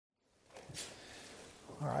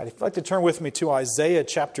All right, if you'd like to turn with me to Isaiah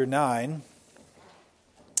chapter 9.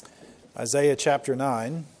 Isaiah chapter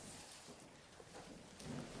 9.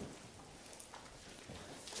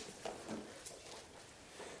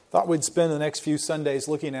 Thought we'd spend the next few Sundays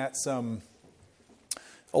looking at some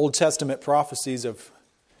Old Testament prophecies of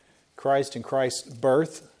Christ and Christ's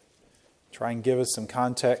birth. Try and give us some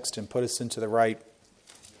context and put us into the right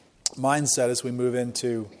mindset as we move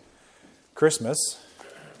into Christmas,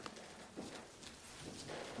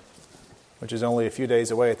 which is only a few days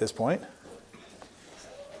away at this point.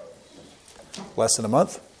 Less than a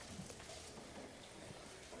month.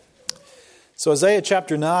 So Isaiah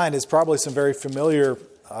chapter 9 is probably some very familiar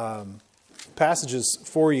passages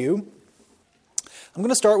for you. I'm going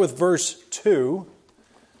to start with verse 2,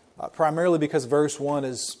 primarily because verse 1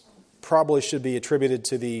 is probably should be attributed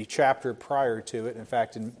to the chapter prior to it. In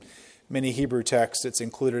fact, in many Hebrew texts, it's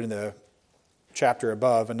included in the chapter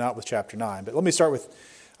above and not with chapter 9. But let me start with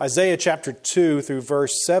Isaiah chapter 2 through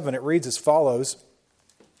verse 7. It reads as follows: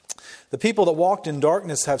 "The people that walked in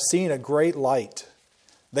darkness have seen a great light.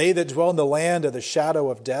 They that dwell in the land of the shadow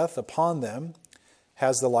of death, upon them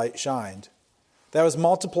has the light shined. Thou hast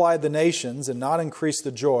multiplied the nations and not increased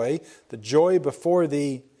the joy before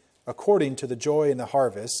thee according to the joy in the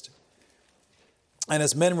harvest. And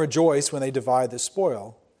as men rejoice when they divide the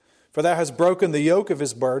spoil. For thou hast broken the yoke of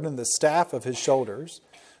his burden and the staff of his shoulders,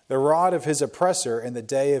 the rod of his oppressor in the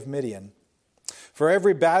day of Midian. For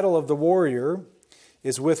every battle of the warrior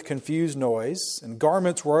is with confused noise, and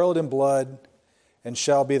garments roiled in blood, and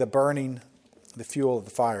shall be the fuel of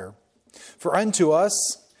the fire. For unto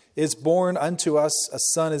us is born, unto us a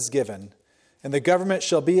son is given, and the government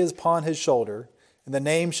shall be upon his shoulder, and the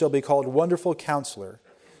name shall be called Wonderful Counselor,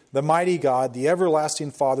 the Mighty God, the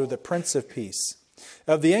Everlasting Father, the Prince of Peace.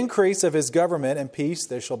 Of the increase of his government and peace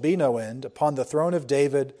there shall be no end, upon the throne of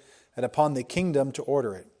David and upon the kingdom to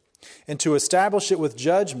order it, and to establish it with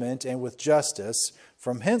judgment and with justice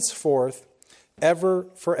from henceforth ever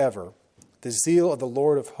forever. The zeal of the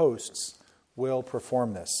Lord of hosts will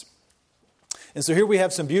perform this." And so here we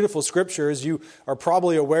have some beautiful scripture. As you are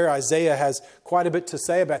probably aware, Isaiah has quite a bit to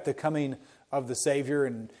say about the coming of the Savior.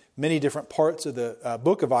 In many different parts of the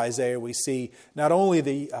book of Isaiah, we see not only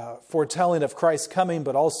the foretelling of Christ's coming,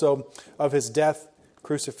 but also of his death,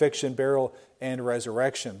 crucifixion, burial, and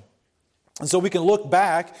resurrection. And so we can look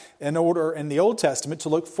back in order in the Old Testament to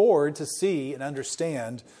look forward to see and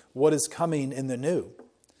understand what is coming in the New.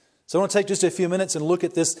 So I want to take just a few minutes and look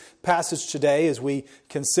at this passage today as we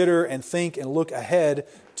consider and think and look ahead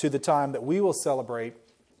to the time that we will celebrate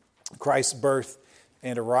Christ's birth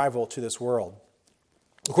and arrival to this world.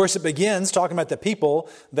 Of course, it begins talking about the people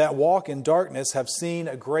that walk in darkness have seen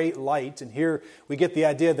a great light. And here we get the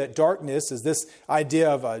idea that darkness is this idea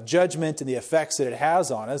of judgment and the effects that it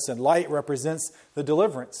has on us. And light represents the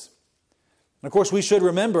deliverance. And of course, we should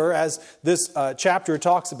remember, as this chapter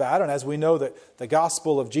talks about, and as we know that the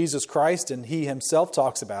gospel of Jesus Christ and He Himself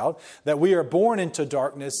talks about, that we are born into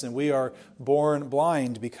darkness and we are born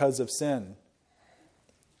blind because of sin.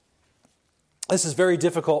 This is very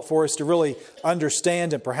difficult for us to really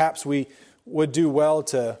understand, and perhaps we would do well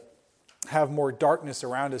to have more darkness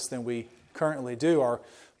around us than we currently do. Our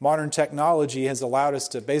modern technology has allowed us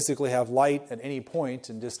to basically have light at any point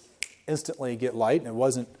and just instantly get light, and it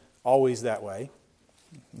wasn't always that way.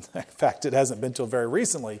 In fact, it hasn't been until very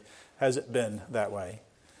recently has it been that way.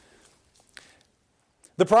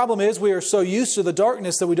 The problem is we are so used to the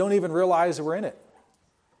darkness that we don't even realize that we're in it.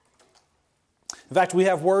 In fact, we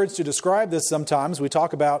have words to describe this sometimes. We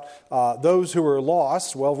talk about those who are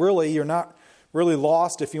lost. Well, really, you're not really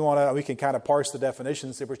lost if you want to. We can kind of parse the definition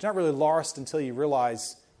and say, but you're not really lost until you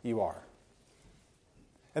realize you are.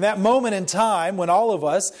 And that moment in time when all of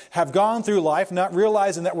us have gone through life not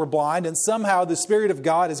realizing that we're blind, and somehow the Spirit of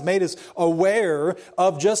God has made us aware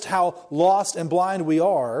of just how lost and blind we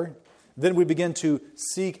are, then we begin to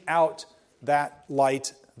seek out that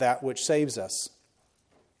light, that which saves us.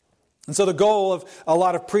 And so the goal of a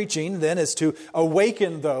lot of preaching then is to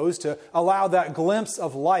awaken those, to allow that glimpse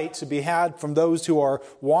of light to be had from those who are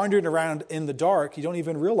wandering around in the dark. You don't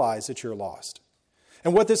even realize that you're lost.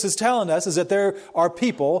 And what this is telling us is that there are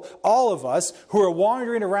people, all of us, who are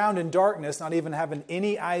wandering around in darkness, not even having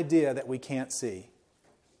any idea that we can't see.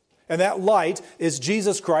 And that light is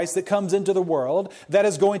Jesus Christ that comes into the world, that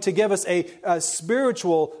is going to give us a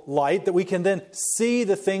spiritual light that we can then see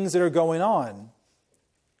the things that are going on.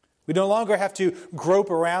 We no longer have to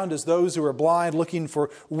grope around as those who are blind, looking for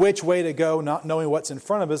which way to go, not knowing what's in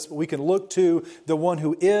front of us, but we can look to the one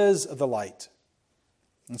who is the light.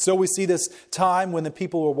 And so we see this time when the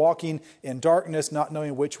people were walking in darkness, not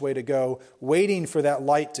knowing which way to go, waiting for that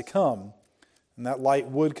light to come. And that light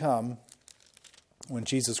would come when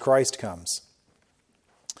Jesus Christ comes.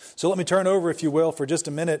 So let me turn over, if you will, for just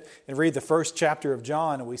a minute and read the first chapter of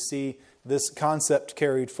John, and we see this concept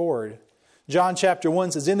carried forward. John chapter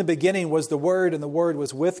 1 says, "In the beginning was the Word, and the Word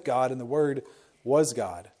was with God, and the Word was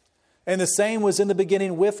God. And the same was in the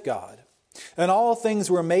beginning with God. And all things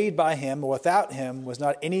were made by Him, and without Him was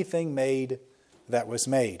not anything made that was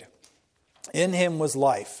made. In Him was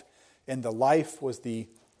life, and the life was the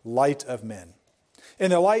light of men.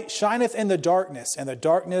 And the light shineth in the darkness, and the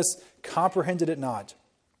darkness comprehended it not.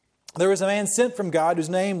 There was a man sent from God whose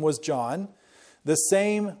name was John. The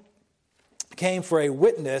same came for a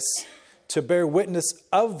witness, to bear witness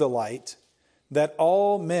of the light, that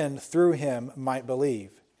all men through him might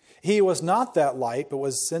believe. He was not that light, but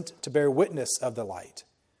was sent to bear witness of the light.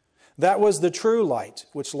 That was the true light,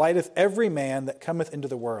 which lighteth every man that cometh into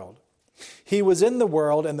the world. He was in the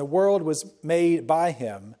world, and the world was made by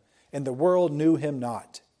him, and the world knew him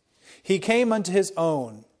not. He came unto his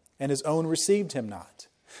own, and his own received him not.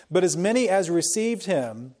 But as many as received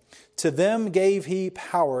him, to them gave he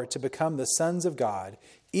power to become the sons of God,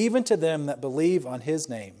 even to them that believe on his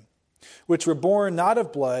name, which were born not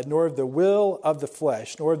of blood, nor of the will of the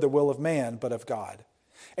flesh, nor of the will of man, but of God.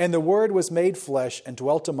 And the Word was made flesh and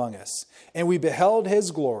dwelt among us. And we beheld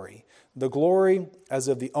his glory, the glory as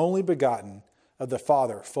of the only begotten of the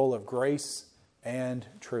Father, full of grace and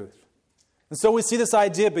truth." And so we see this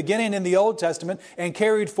idea beginning in the Old Testament and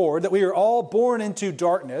carried forward, that we are all born into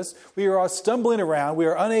darkness. We are all stumbling around. We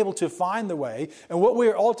are unable to find the way. And what we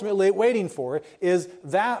are ultimately waiting for is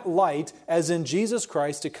that light, as in Jesus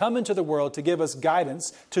Christ, to come into the world to give us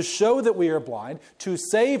guidance, to show that we are blind, to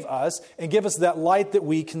save us, and give us that light that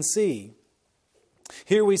we can see.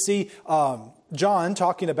 Here we see John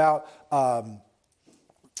talking about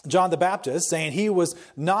John the Baptist, saying he was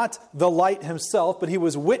not the light himself, but he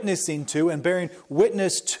was witnessing to and bearing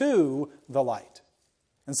witness to the light.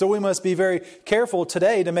 And so we must be very careful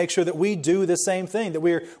today to make sure that we do the same thing, that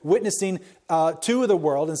we are witnessing to the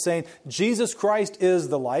world and saying, Jesus Christ is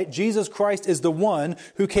the light. Jesus Christ is the one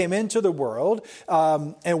who came into the world,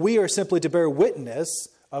 and we are simply to bear witness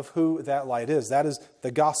of who that light is. That is the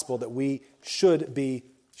gospel that we should be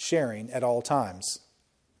sharing at all times.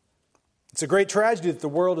 It's a great tragedy that the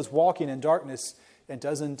world is walking in darkness and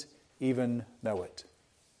doesn't even know it.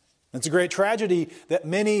 It's a great tragedy that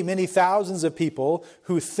many, many thousands of people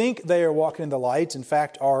who think they are walking in the light, in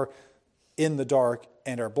fact, are in the dark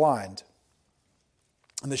and are blind.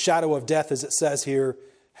 And the shadow of death, as it says here,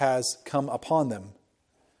 has come upon them.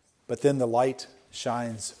 But then the light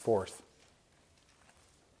shines forth.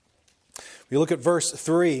 We look at verse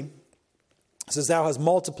 3. It says, "Thou hast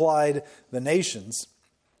multiplied the nations."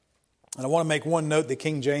 And I want to make one note. The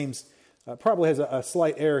King James probably has a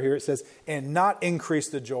slight error here. It says, "and not increase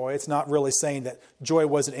the joy." It's not really saying that joy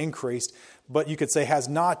wasn't increased, but you could say has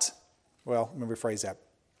not. Well, let me rephrase that.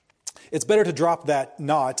 It's better to drop that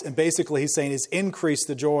 "not," and basically he's saying is increase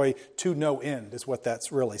the joy to no end, is what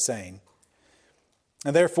that's really saying.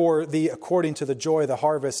 "And therefore, according to the joy of the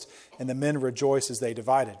harvest, and the men rejoice as they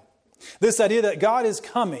divided." This idea that God is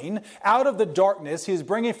coming out of the darkness, He is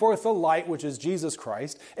bringing forth the light, which is Jesus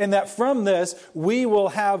Christ, and that from this we will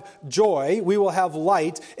have joy, we will have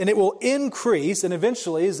light, and it will increase, and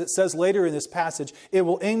eventually, as it says later in this passage, it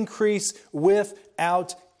will increase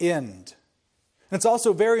without end. And it's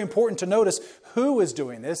also very important to notice who is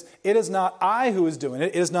doing this. It is not I who is doing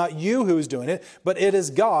it. It is not you who is doing it, but it is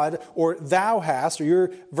God, or thou hast, or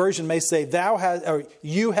your version may say thou hast, or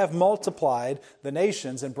you have multiplied the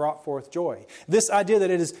nations and brought forth joy. This idea that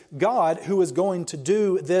it is God who is going to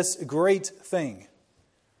do this great thing.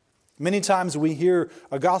 Many times we hear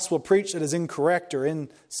a gospel preached that is incorrect or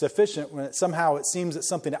insufficient when somehow it seems that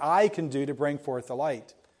something I can do to bring forth the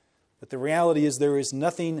light. But the reality is there is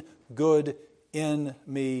nothing good in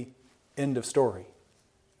me, end of story.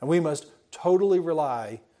 And we must totally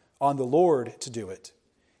rely on the Lord to do it.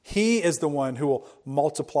 He is the one who will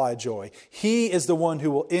multiply joy. He is the one who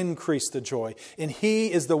will increase the joy. And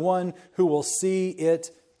He is the one who will see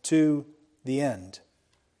it to the end.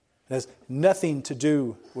 It has nothing to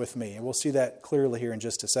do with me. And we'll see that clearly here in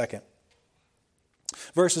just a second.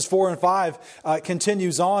 Verses 4 and 5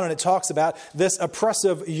 continues on, and it talks about this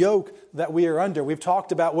oppressive yoke that we are under. We've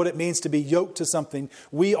talked about what it means to be yoked to something.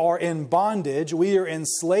 We are in bondage. We are in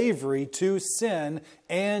slavery to sin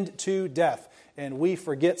and to death. And we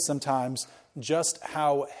forget sometimes just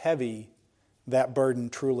how heavy that burden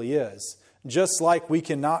truly is. Just like we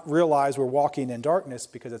cannot realize we're walking in darkness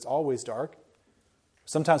because it's always dark,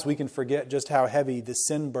 sometimes we can forget just how heavy the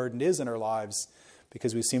sin burden is in our lives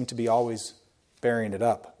because we seem to be always bearing it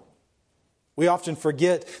up. We often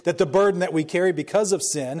forget that the burden that we carry because of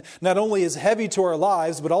sin not only is heavy to our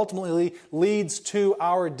lives, but ultimately leads to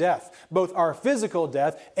our death, both our physical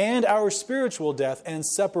death and our spiritual death and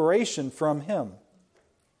separation from Him.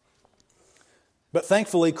 But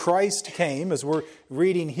thankfully, Christ came, as we're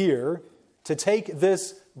reading here, to take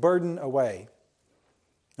this burden away.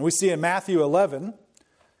 And we see in Matthew 11,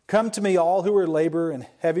 "Come to me all who are labor and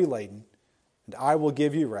heavy laden, and I will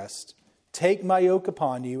give you rest. Take my yoke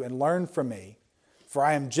upon you and learn from me, for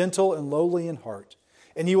I am gentle and lowly in heart,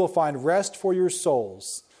 and you will find rest for your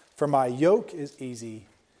souls. For my yoke is easy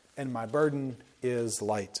and my burden is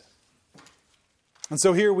light." And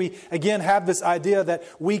so here we again have this idea that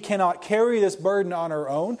we cannot carry this burden on our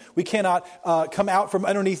own. We cannot come out from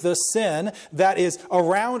underneath the sin that is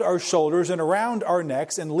around our shoulders and around our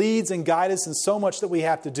necks and leads and guides us in so much that we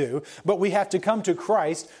have to do. But we have to come to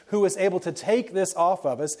Christ, who is able to take this off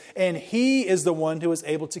of us, and He is the one who is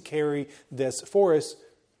able to carry this for us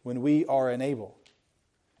when we are unable.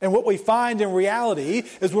 And what we find in reality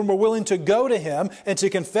is when we're willing to go to Him and to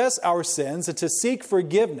confess our sins and to seek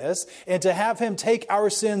forgiveness and to have Him take our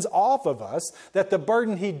sins off of us, that the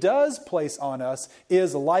burden He does place on us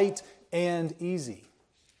is light and easy.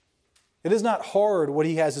 It is not hard what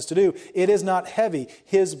He has us to do. It is not heavy.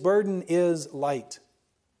 His burden is light.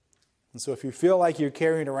 And so if you feel like you're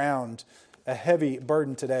carrying around a heavy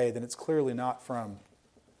burden today, then it's clearly not from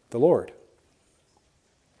the Lord.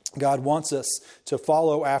 God wants us to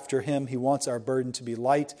follow after Him. He wants our burden to be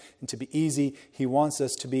light and to be easy. He wants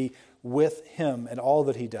us to be with Him in all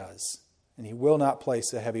that He does. And He will not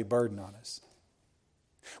place a heavy burden on us.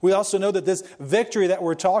 We also know that this victory that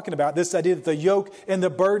we're talking about, this idea that the yoke and the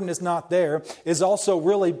burden is not there, is also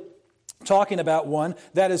really talking about one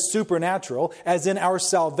that is supernatural, as in our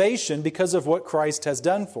salvation because of what Christ has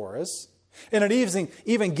done for us. And it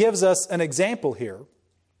even gives us an example here.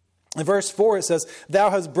 In verse 4 it says,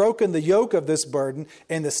 "Thou hast broken the yoke of this burden,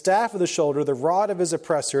 and the staff of the shoulder, the rod of his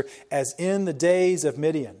oppressor, as in the days of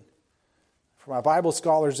Midian." For my Bible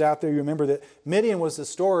scholars out there, you remember that Midian was the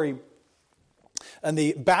story and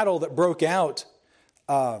the battle that broke out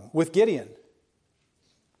with Gideon.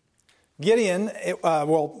 Gideon,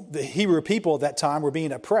 the Hebrew people at that time were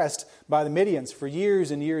being oppressed by the Midians for years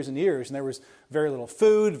and years and years. And there was very little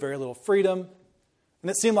food, very little freedom. And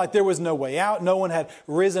it seemed like there was no way out. No one had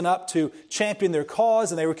risen up to champion their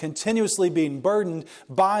cause, and they were continuously being burdened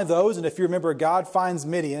by those. And if you remember, God finds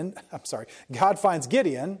Gideon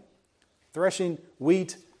threshing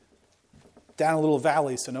wheat down a little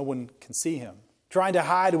valley so no one can see him, trying to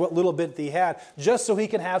hide what little bit he had just so he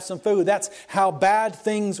can have some food. That's how bad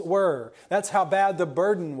things were. That's how bad the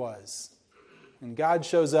burden was. And God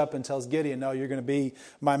shows up and tells Gideon, "No, you're going to be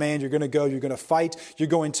my man. You're going to go. You're going to fight. You're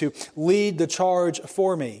going to lead the charge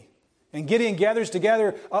for me." And Gideon gathers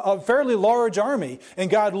together a fairly large army. And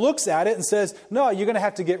God looks at it and says, "No, you're going to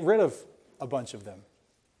have to get rid of a bunch of them."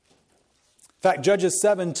 In fact, Judges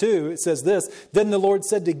 7:2, it says this, "Then the Lord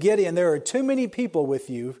said to Gideon, there are too many people with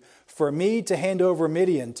you for me to hand over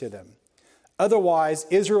Midian to them. Otherwise,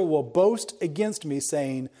 Israel will boast against me,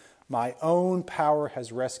 saying, my own power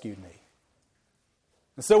has rescued me."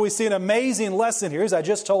 And so we see an amazing lesson here, as I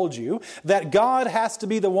just told you, that God has to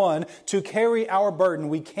be the one to carry our burden.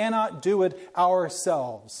 We cannot do it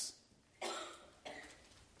ourselves.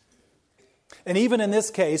 And even in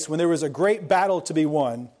this case, when there was a great battle to be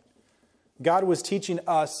won, God was teaching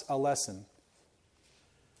us a lesson.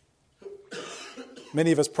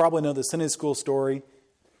 Many of us probably know the Sunday school story.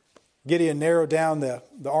 Gideon narrowed down the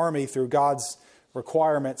army through God's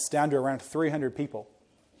requirements down to around 300 people.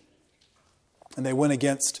 And they went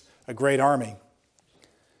against a great army.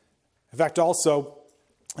 In fact, also,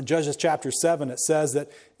 in Judges chapter 7, it says that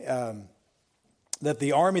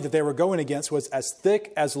the army that they were going against was as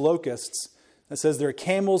thick as locusts. It says their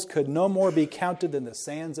camels could no more be counted than the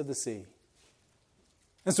sands of the sea.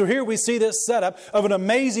 And so here we see this setup of an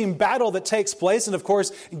amazing battle that takes place. And of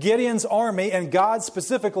course, Gideon's army, and God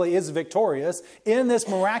specifically, is victorious in this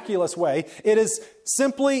miraculous way. It is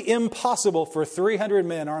simply impossible for 300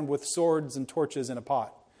 men armed with swords and torches in a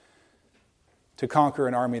pot to conquer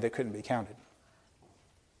an army that couldn't be counted.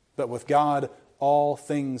 But with God, all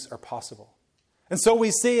things are possible. And so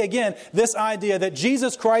we see again this idea that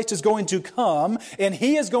Jesus Christ is going to come and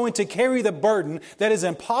He is going to carry the burden that is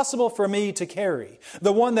impossible for me to carry.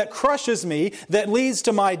 The one that crushes me, that leads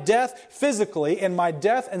to my death physically and my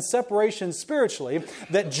death and separation spiritually.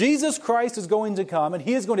 That Jesus Christ is going to come and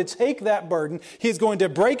He is going to take that burden. He is going to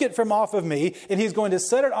break it from off of me and He's going to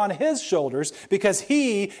set it on His shoulders, because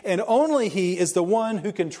He and only He is the one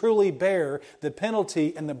who can truly bear the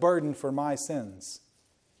penalty and the burden for my sins.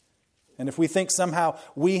 And if we think somehow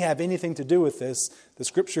we have anything to do with this, the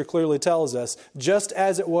Scripture clearly tells us, just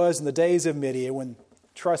as it was in the days of Midian, when,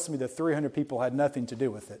 trust me, the 300 people had nothing to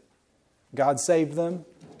do with it. God saved them.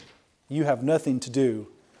 You have nothing to do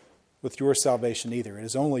with your salvation either. It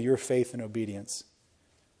is only your faith and obedience.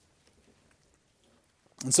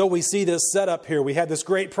 And so we see this setup here. We have this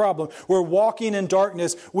great problem. We're walking in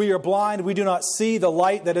darkness. We are blind. We do not see the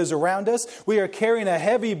light that is around us. We are carrying a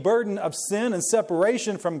heavy burden of sin and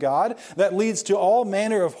separation from God that leads to all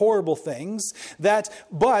manner of horrible things.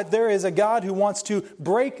 But there is a God who wants to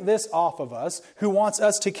break this off of us, who wants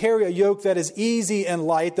us to carry a yoke that is easy and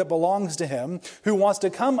light that belongs to Him, who wants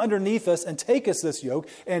to come underneath us and take us this yoke.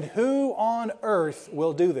 And who on earth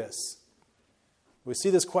will do this? We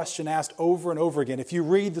see this question asked over and over again. If you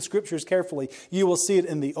read the Scriptures carefully, you will see it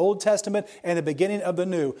in the Old Testament and the beginning of the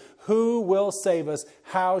New. Who will save us?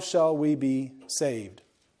 How shall we be saved?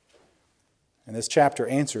 And this chapter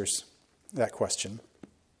answers that question.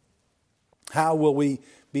 How will we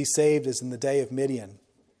be saved as in the day of Midian?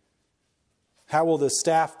 How will the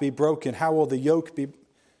staff be broken? How will the yoke be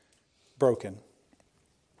broken?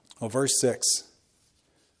 Well, verse 6.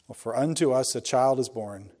 Well, for unto us a child is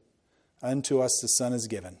born. Unto us the Son is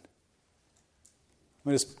given.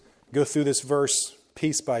 Let me just go through this verse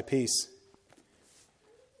piece by piece.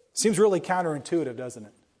 Seems really counterintuitive, doesn't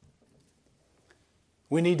it?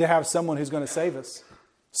 We need to have someone who's going to save us.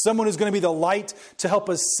 Someone who's going to be the light to help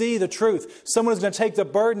us see the truth. Someone who's going to take the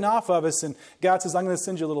burden off of us. And God says, I'm going to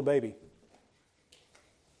send you a little baby.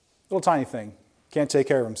 Little tiny thing. Can't take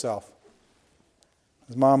care of himself.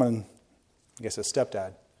 His mom and, I guess, his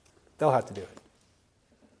stepdad, they'll have to do it.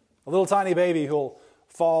 A little tiny baby who'll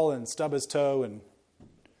fall and stub his toe and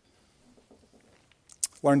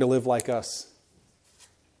learn to live like us.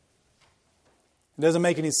 It doesn't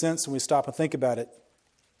make any sense when we stop and think about it,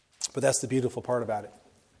 but that's the beautiful part about it.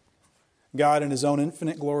 God, in His own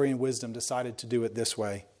infinite glory and wisdom, decided to do it this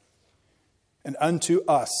way. And unto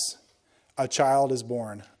us a child is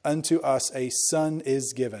born. Unto us a son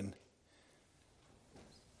is given.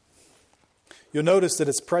 You'll notice that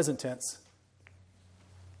it's present tense.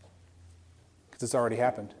 It's already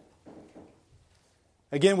happened.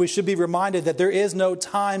 Again, we should be reminded that there is no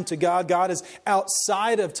time to God. God is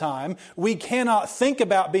outside of time. We cannot think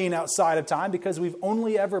about being outside of time because we've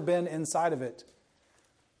only ever been inside of it.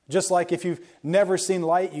 Just like if you've never seen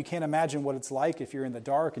light, you can't imagine what it's like if you're in the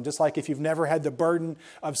dark. And just like if you've never had the burden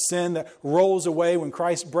of sin that rolls away when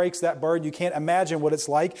Christ breaks that burden, you can't imagine what it's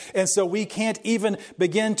like. And so we can't even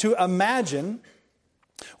begin to imagine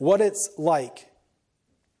what it's like.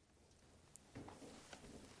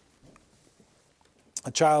 A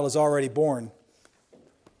child is already born.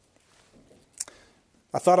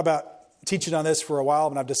 I thought about teaching on this for a while,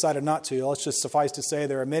 but I've decided not to. Let's just suffice to say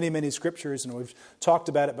there are many, many scriptures, and we've talked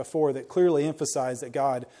about it before, that clearly emphasize that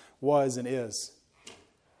God was and is.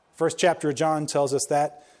 First chapter of John tells us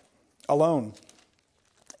that alone.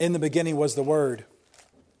 In the beginning was the Word,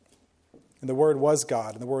 and the Word was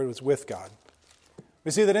God, and the Word was with God. We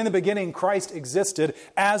see that in the beginning, Christ existed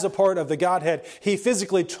as a part of the Godhead. He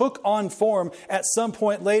physically took on form at some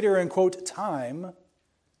point later in, quote, time.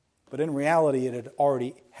 But in reality, it had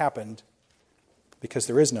already happened because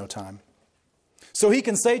there is no time. So He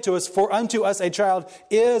can say to us, for unto us a child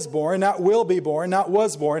is born, not will be born, not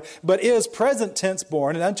was born, but is present tense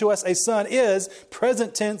born. And unto us a son is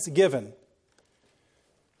present tense given.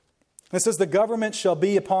 It says the government shall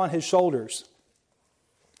be upon His shoulders.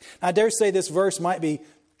 I dare say this verse might be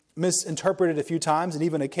misinterpreted a few times and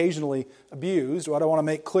even occasionally abused. What I want to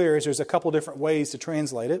make clear is there's a couple different ways to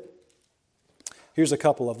translate it. Here's a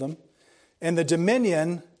couple of them. And the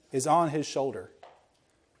dominion is on His shoulder.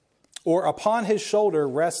 Or upon His shoulder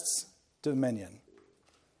rests dominion.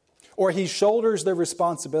 Or He shoulders the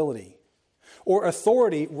responsibility. Or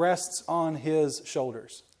authority rests on His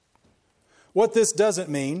shoulders. What this doesn't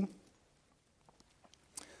mean,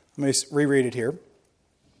 let me reread it here.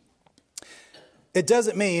 It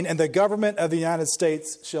doesn't mean, and the government of the United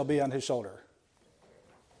States shall be on His shoulder.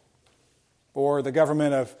 Or the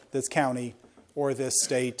government of this county, or this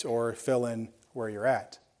state, or fill in where you're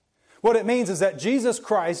at. What it means is that Jesus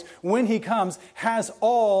Christ, when He comes, has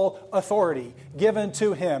all authority given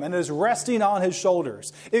to Him and is resting on His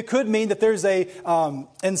shoulders. It could mean that there's a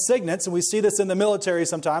insignia, and we see this in the military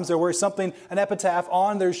sometimes. They wear something, an epitaph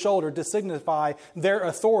on their shoulder to signify their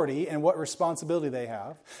authority and what responsibility they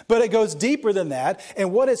have. But it goes deeper than that,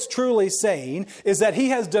 and what it's truly saying is that He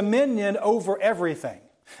has dominion over everything.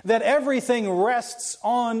 That everything rests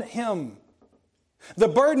on Him. The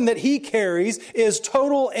burden that he carries is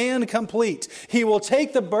total and complete. He will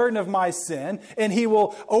take the burden of my sin and he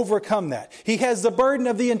will overcome that. He has the burden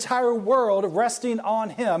of the entire world resting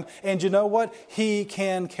on him. And you know what? He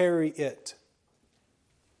can carry it.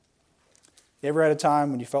 You ever had a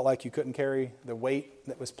time when you felt like you couldn't carry the weight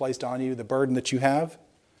that was placed on you, the burden that you have?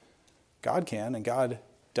 God can, and God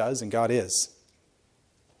does, and God is.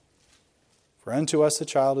 For unto us a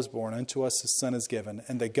child is born, unto us a son is given,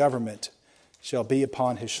 and the government shall be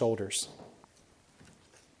upon his shoulders.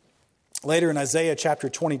 Later in Isaiah chapter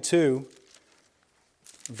 22,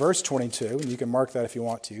 verse 22, and you can mark that if you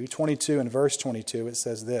want to, 22 and verse 22, it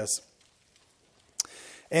says this,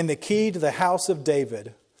 "And the key to the house of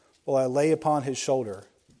David will I lay upon his shoulder.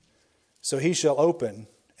 So he shall open,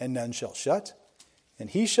 and none shall shut, and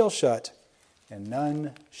he shall shut, and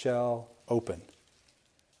none shall open."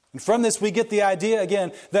 And from this we get the idea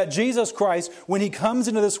again that Jesus Christ, when he comes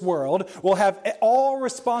into this world, will have all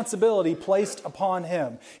responsibility placed upon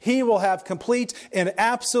him. He will have complete and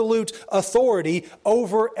absolute authority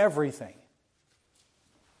over everything.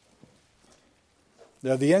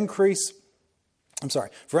 Now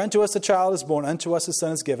for unto us a child is born, unto us a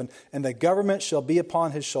son is given, and the government shall be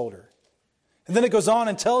upon his shoulder. And then it goes on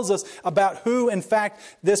and tells us about who, in fact,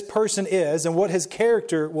 this person is and what his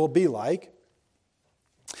character will be like.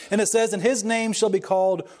 And it says, "And his name shall be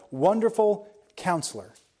called Wonderful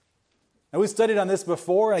Counselor." Now, we've studied on this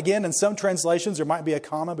before. Again, in some translations, there might be a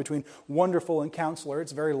comma between wonderful and counselor.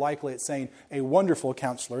 It's very likely it's saying a wonderful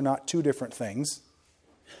counselor, not two different things.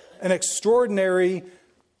 An extraordinary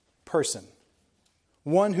person.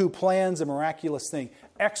 One who plans a miraculous thing.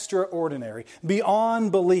 Extraordinary.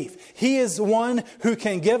 Beyond belief. He is one who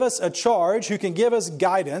can give us a charge, who can give us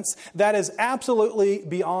guidance that is absolutely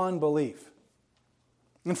beyond belief.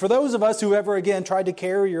 And for those of us who ever again tried to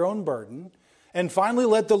carry your own burden and finally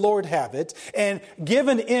let the Lord have it and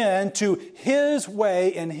given in to his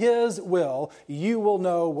way and his will, you will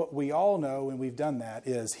know what we all know, and we've done that,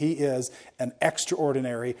 is he is an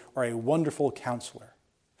extraordinary or a wonderful counselor.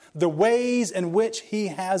 The ways in which he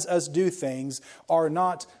has us do things are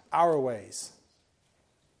not our ways.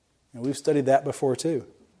 And we've studied that before too.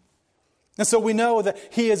 And so we know that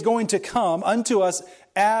he is going to come unto us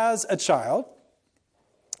as a child,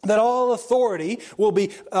 that all authority will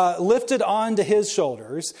be lifted onto his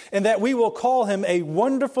shoulders, and that we will call him a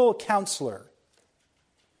wonderful counselor.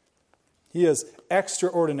 He is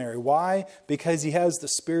extraordinary. Why? Because he has the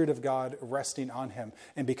Spirit of God resting on him,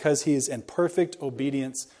 and because he is in perfect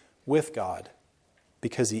obedience with God,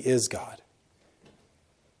 because he is God.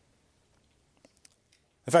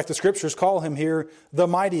 In fact, the Scriptures call him here the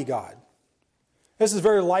mighty God. This is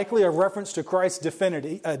very likely a reference to Christ's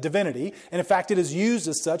divinity, and in fact it is used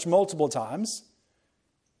as such multiple times.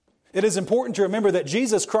 It is important to remember that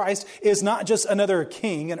Jesus Christ is not just another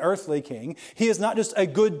king, an earthly king. He is not just a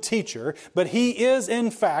good teacher, but he is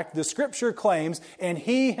in fact, the Scripture claims, and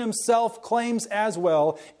he himself claims as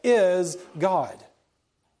well, is God.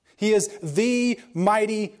 He is the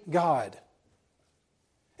mighty God.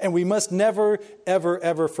 And we must never, ever,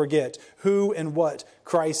 ever forget who and what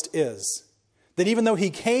Christ is. That even though he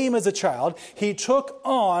came as a child, he took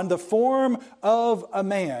on the form of a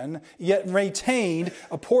man, yet retained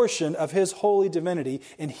a portion of his holy divinity,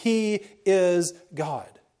 and he is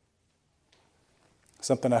God.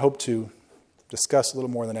 Something I hope to discuss a little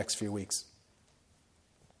more in the next few weeks.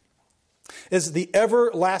 Is the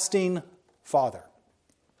everlasting Father.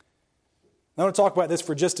 I want to talk about this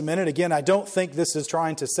for just a minute. Again, I don't think this is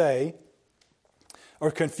trying to say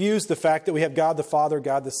or confuse the fact that we have God the Father,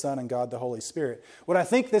 God the Son, and God the Holy Spirit. What I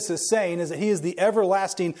think this is saying is that he is the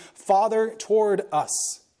everlasting Father toward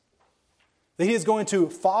us. That he is going to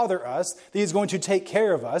father us, that he is going to take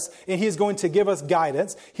care of us, and he is going to give us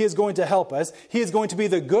guidance. He is going to help us. He is going to be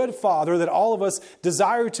the good Father that all of us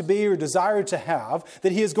desire to be or desire to have.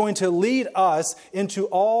 That he is going to lead us into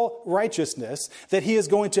all righteousness. That he is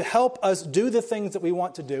going to help us do the things that we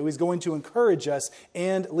want to do. He's going to encourage us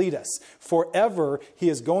and lead us. Forever, he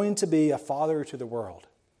is going to be a father to the world.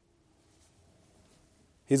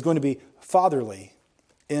 He's going to be fatherly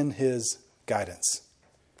in his guidance.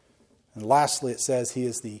 And lastly, it says he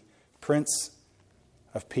is the Prince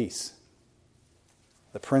of Peace.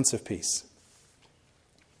 The Prince of Peace.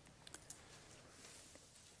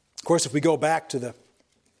 Of course, if we go back to the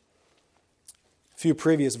few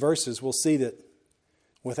previous verses, we'll see that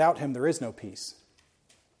without him there is no peace.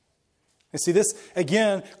 You see, this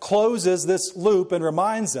again closes this loop and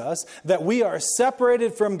reminds us that we are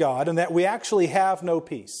separated from God and that we actually have no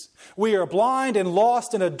peace. We are blind and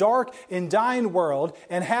lost in a dark and dying world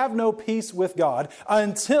and have no peace with God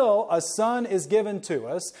until a Son is given to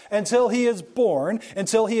us, until He is born,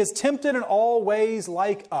 until He is tempted in all ways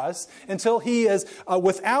like us, until He is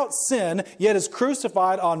without sin, yet is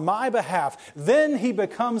crucified on my behalf. Then He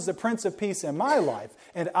becomes the Prince of Peace in my life,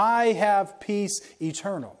 and I have peace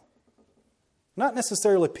eternal. Not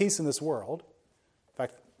necessarily peace in this world. In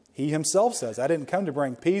fact, He Himself says, I didn't come to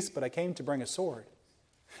bring peace, but I came to bring a sword.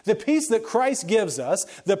 The peace that Christ gives us,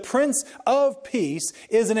 the Prince of Peace,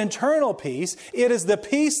 is an internal peace. It is the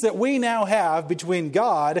peace that we now have between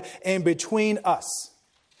God and between us.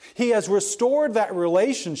 He has restored that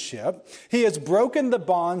relationship. He has broken the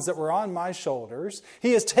bonds that were on my shoulders.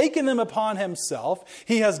 He has taken them upon Himself.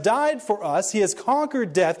 He has died for us. He has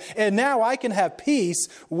conquered death. And now I can have peace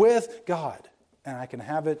with God. And I can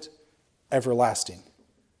have it everlasting.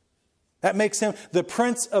 That makes Him the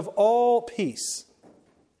Prince of all peace.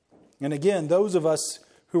 And again, those of us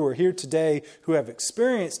who are here today who have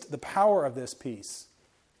experienced the power of this peace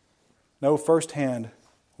know firsthand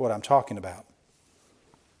what I'm talking about.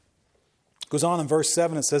 It goes on in verse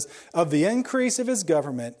 7, it says, of the increase of His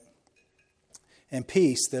government and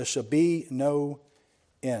peace there shall be no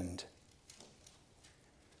end.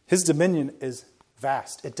 His dominion is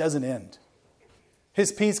vast. It doesn't end.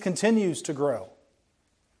 His peace continues to grow.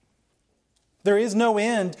 There is no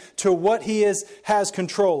end to what He has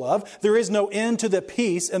control of. There is no end to the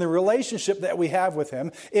peace and the relationship that we have with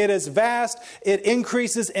Him. It is vast, it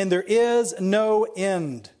increases, and there is no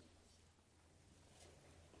end.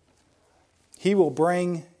 He will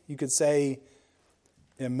bring, you could say,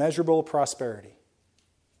 immeasurable prosperity.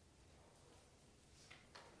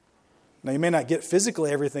 Now, you may not get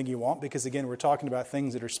physically everything you want because, again, we're talking about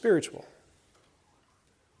things that are spiritual.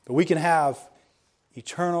 But we can have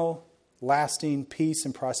eternal, lasting peace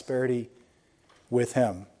and prosperity with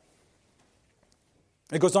Him.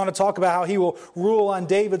 It goes on to talk about how He will rule on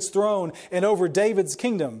David's throne and over David's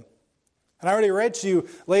kingdom. And I already read to you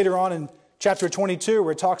later on in chapter 22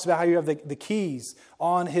 where it talks about how you have the keys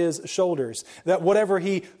on His shoulders. That whatever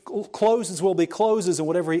He closes will be closes and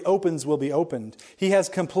whatever He opens will be opened. He has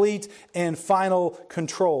complete and final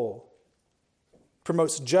control.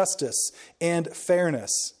 Promotes justice and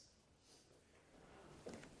fairness.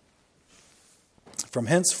 From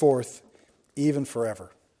henceforth, even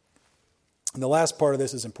forever. And the last part of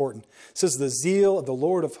this is important. It says, the zeal of the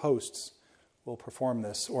Lord of hosts will perform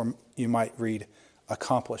this, or you might read,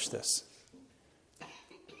 accomplish this.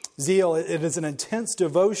 Zeal, it is an intense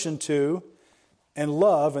devotion to and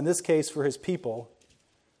love, in this case for His people,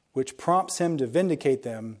 which prompts Him to vindicate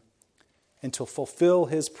them and to fulfill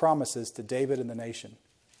His promises to David and the nation.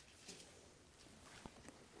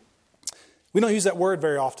 We don't use that word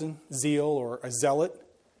very often, zeal or a zealot.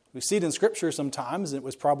 We see it in Scripture sometimes, and it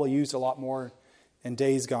was probably used a lot more in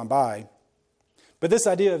days gone by. But this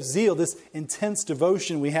idea of zeal, this intense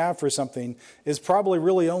devotion we have for something, is probably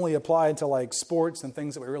really only applied to like sports and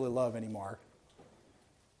things that we really love anymore.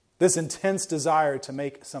 This intense desire to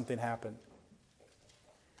make something happen.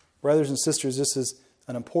 Brothers and sisters, this is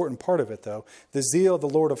an important part of it, though. The zeal of the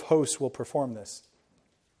Lord of hosts will perform this.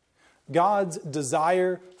 God's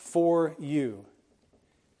desire for you,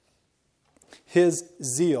 His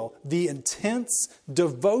zeal, the intense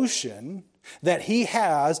devotion that He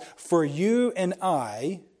has for you and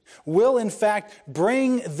I, will in fact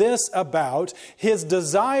bring this about. His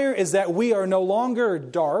desire is that we are no longer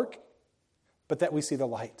dark, but that we see the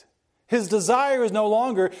light. His desire is no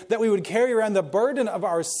longer that we would carry around the burden of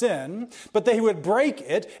our sin, but that He would break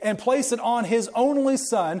it and place it on His only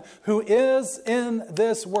Son, who is in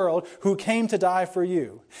this world, who came to die for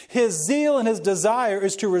you. His zeal and His desire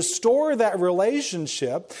is to restore that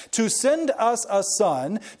relationship, to send us a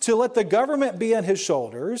Son, to let the government be on His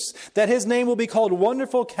shoulders, that His name will be called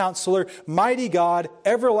Wonderful Counselor, Mighty God,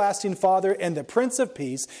 Everlasting Father, and the Prince of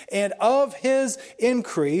Peace. And of His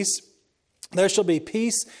increase, there shall be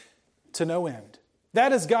peace to no end.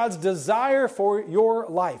 That is God's desire for your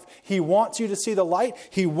life. He wants you to see the light.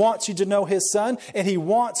 He wants you to know His Son. And He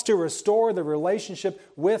wants to restore the relationship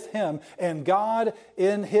with Him. And God,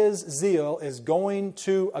 in His zeal, is going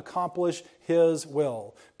to accomplish His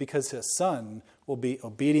will, because His Son will be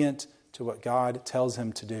obedient to what God tells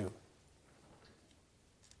Him to do.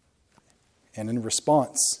 And in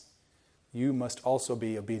response, you must also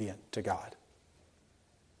be obedient to God.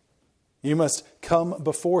 You must come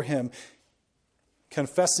before Him,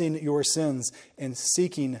 confessing your sins and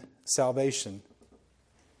seeking salvation.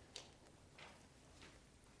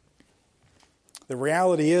 The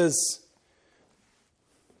reality is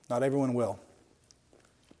Not everyone will.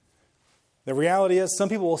 The reality is some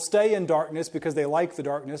people will stay in darkness because they like the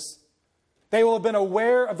darkness. They will have been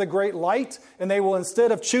aware of the great light, and they will,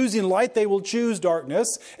 instead of choosing light, they will choose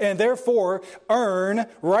darkness, and therefore earn,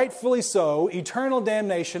 rightfully so, eternal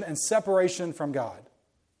damnation and separation from God.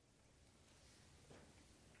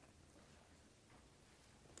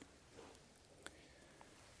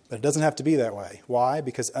 But it doesn't have to be that way. Why?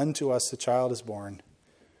 Because unto us a child is born,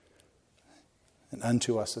 and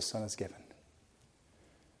unto us a son is given.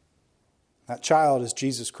 That child is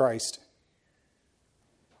Jesus Christ.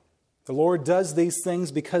 The Lord does these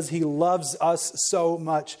things because He loves us so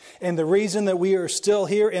much. And the reason that we are still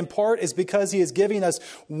here, in part, is because He is giving us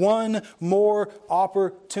one more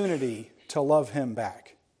opportunity to love Him back.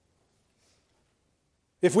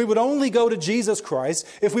 If we would only go to Jesus Christ,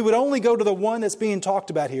 if we would only go to the one that's being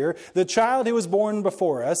talked about here, the child who was born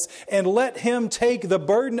before us, and let Him take the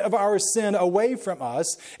burden of our sin away from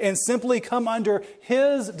us and simply come under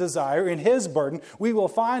His desire and His burden, we will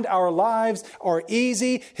find our lives are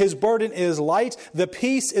easy, His burden is light, the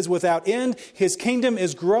peace is without end, His kingdom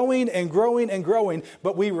is growing and growing and growing,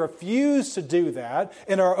 but we refuse to do that.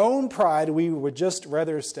 In our own pride, we would just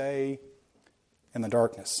rather stay in the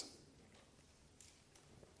darkness.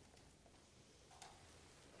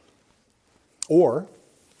 Or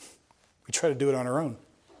we try to do it on our own.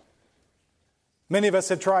 Many of us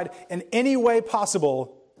have tried in any way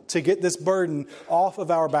possible to get this burden off of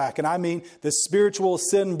our back. And I mean the spiritual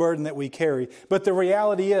sin burden that we carry. But the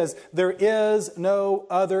reality is there is no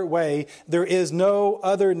other way. There is no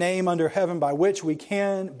other name under heaven by which we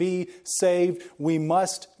can be saved. We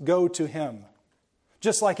must go to Him.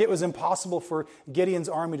 Just like it was impossible for Gideon's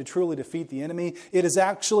army to truly defeat the enemy, it is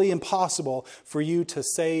actually impossible for you to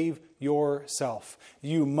save yourself.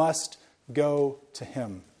 You must go to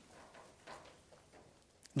Him.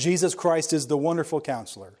 Jesus Christ is the wonderful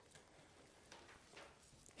Counselor.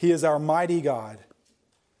 He is our mighty God.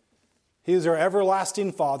 He is our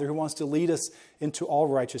everlasting Father who wants to lead us into all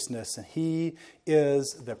righteousness. And He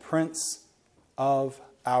is the Prince of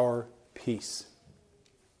our peace.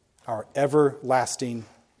 Our everlasting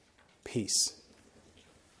peace.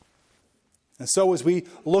 And so as we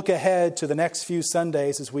look ahead to the next few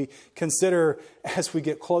Sundays, as we consider, as we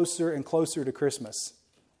get closer and closer to Christmas,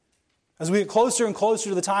 as we get closer and closer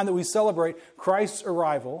to the time that we celebrate Christ's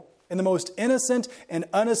arrival in the most innocent and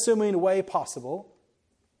unassuming way possible,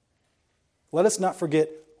 let us not forget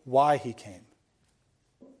why He came.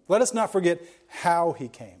 Let us not forget how He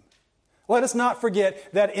came. Let us not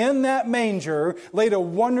forget that in that manger laid a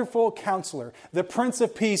wonderful Counselor, the Prince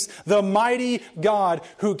of Peace, the mighty God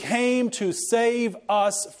who came to save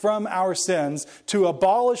us from our sins, to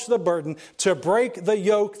abolish the burden, to break the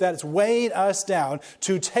yoke that's weighing us down,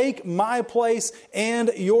 to take my place and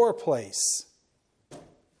your place,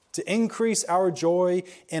 to increase our joy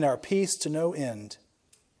and our peace to no end,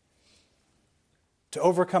 to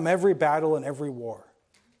overcome every battle and every war.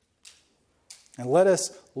 And let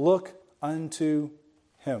us look unto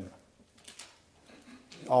Him,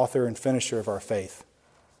 author and finisher of our faith.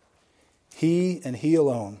 He and He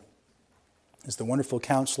alone is the wonderful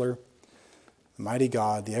Counselor, the mighty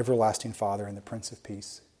God, the everlasting Father, and the Prince of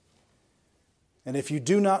Peace. And if you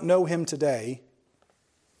do not know Him today,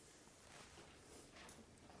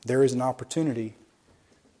 there is an opportunity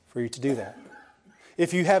for you to do that.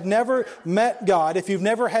 If you have never met God, if you've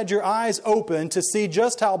never had your eyes open to see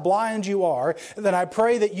just how blind you are, then I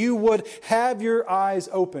pray that you would have your eyes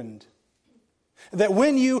opened. That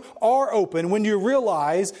when you are open, when you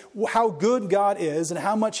realize how good God is and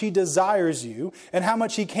how much He desires you and how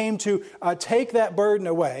much He came to take that burden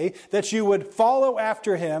away, that you would follow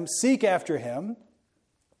after Him, seek after Him,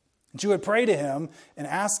 that you would pray to Him and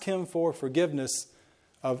ask Him for forgiveness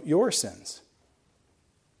of your sins.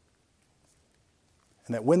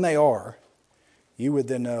 And that when they are, you would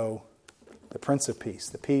then know the Prince of Peace,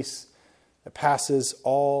 the peace that passes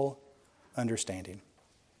all understanding.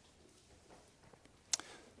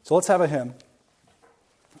 So let's have a hymn.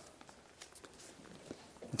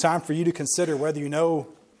 Time for you to consider whether you know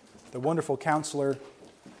the wonderful Counselor,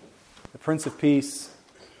 the Prince of Peace,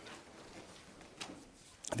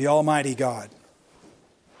 the Almighty God.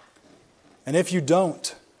 And if you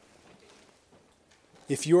don't,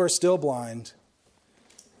 if you are still blind,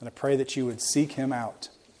 and I pray that you would seek Him out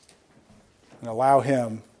and allow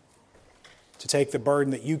Him to take the burden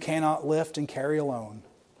that you cannot lift and carry alone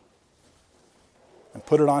and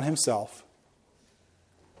put it on Himself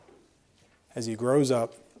as He grows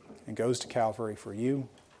up and goes to Calvary for you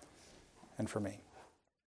and for me.